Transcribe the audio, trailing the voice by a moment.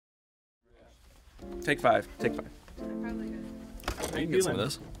Take five. Take five. Probably good. You can get some of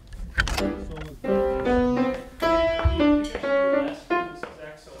this.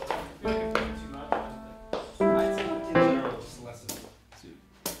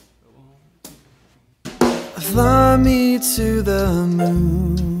 Fly me to the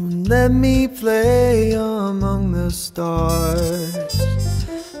moon, let me play among the stars.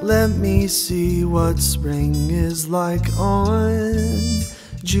 Let me see what spring is like on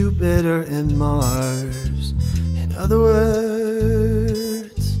Jupiter and Mars. In other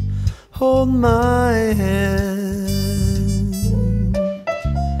words, hold my hand. In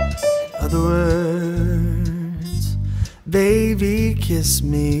other words, baby, kiss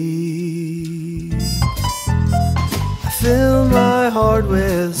me. Fill my heart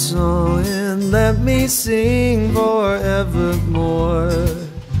with song and let me sing forevermore.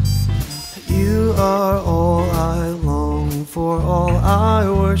 You are all I long for, all I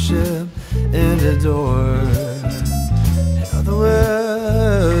worship and adore. In other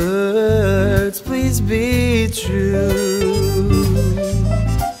words, please be true.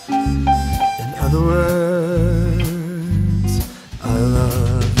 In other words, I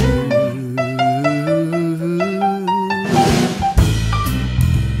love you.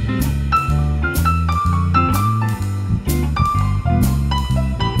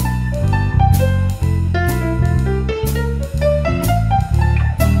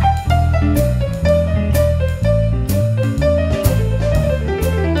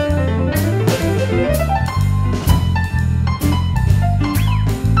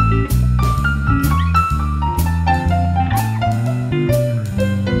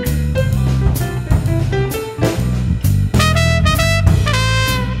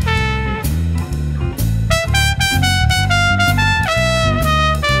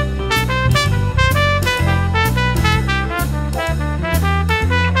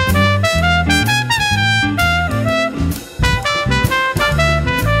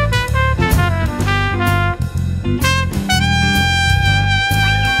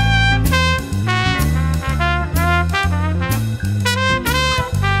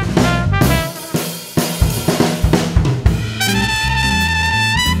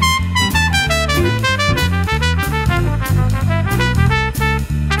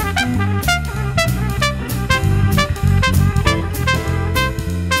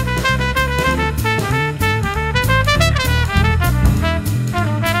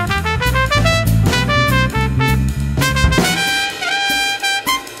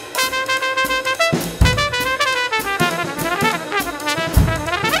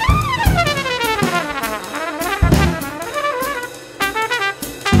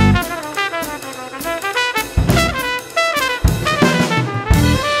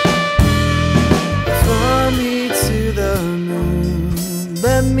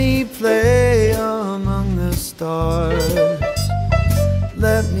 Let me play among the stars.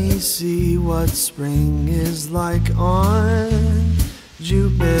 Let me see what spring is like on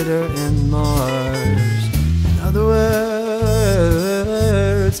Jupiter and Mars. In other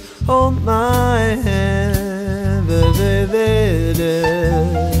words, hold my hand.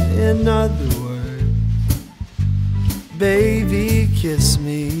 In other words, baby, kiss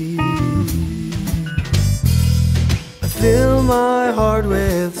me. Fill my heart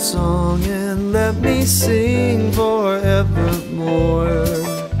with song and let me sing forevermore.